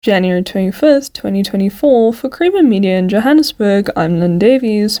January 25th, 2024, for Creamer Media in Johannesburg, I'm Lynn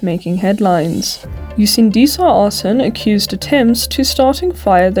Davies, making headlines. Usindisa arson accused attempts to starting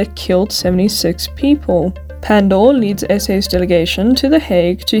fire that killed 76 people. Pandor leads SA's delegation to The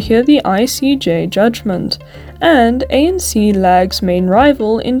Hague to hear the ICJ judgment. And ANC lags main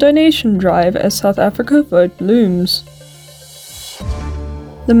rival in donation drive as South Africa vote looms.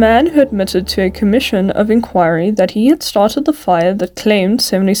 The man who admitted to a commission of inquiry that he had started the fire that claimed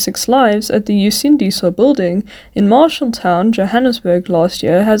 76 lives at the Usindisa building in Marshalltown, Johannesburg last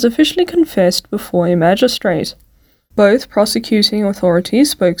year has officially confessed before a magistrate. Both prosecuting authority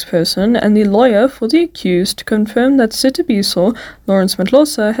spokesperson and the lawyer for the accused confirmed that Sitabiso, Lawrence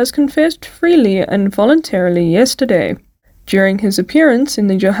Matlosa, has confessed freely and voluntarily yesterday. During his appearance in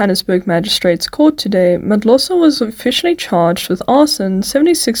the Johannesburg Magistrates Court today, Matlosa was officially charged with arson,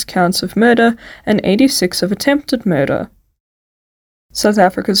 76 counts of murder, and 86 of attempted murder. South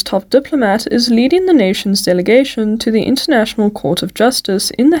Africa's top diplomat is leading the nation's delegation to the International Court of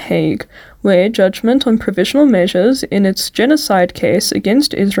Justice in The Hague, where judgment on provisional measures in its genocide case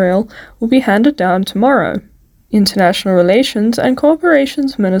against Israel will be handed down tomorrow. International Relations and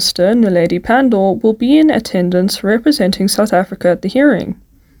Cooperations Minister Naledi Pandor will be in attendance representing South Africa at the hearing.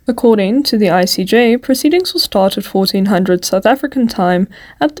 According to the ICJ, proceedings will start at 1400 South African time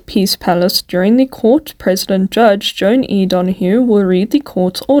at the Peace Palace. During the court, President Judge Joan E. Donoghue will read the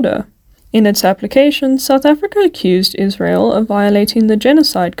court's order. In its application, South Africa accused Israel of violating the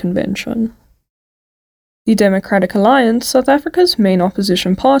Genocide Convention. The Democratic Alliance, South Africa's main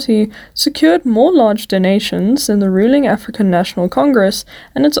opposition party, secured more large donations than the ruling African National Congress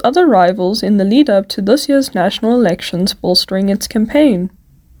and its other rivals in the lead-up to this year's national elections, bolstering its campaign.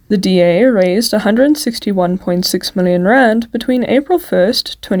 The DA raised 161.6 million rand between April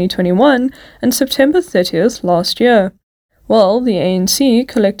 1st, 2021 and September 30th last year, while the ANC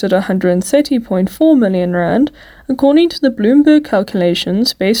collected 130.4 million rand, according to the Bloomberg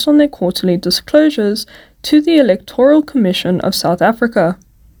calculations based on their quarterly disclosures to the Electoral Commission of South Africa.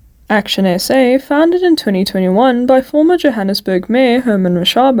 Action SA, founded in 2021 by former Johannesburg Mayor Herman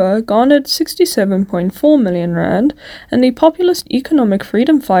Mashaba, garnered 67.4 million rand, and the Populist Economic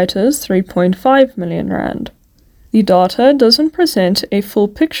Freedom Fighters 3.5 million rand. The data doesn't present a full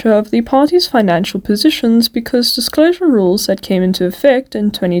picture of the party's financial positions because disclosure rules that came into effect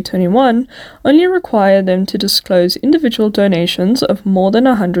in 2021 only require them to disclose individual donations of more than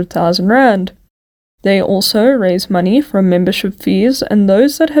 100,000 rand. They also raise money from membership fees, and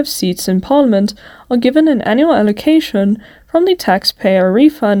those that have seats in Parliament are given an annual allocation from the Taxpayer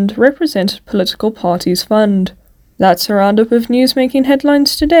Refund Represented Political Parties Fund. That's a roundup of news making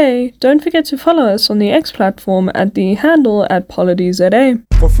headlines today. Don't forget to follow us on the X platform at the handle @PolityZA.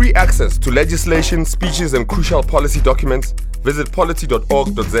 For free access to legislation, speeches and crucial policy documents, visit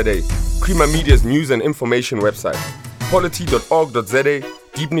polity.org.za, Creamer Media's news and information website. Polity.org.za,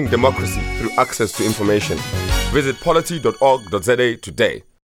 deepening democracy through access to information. Visit polity.org.za today.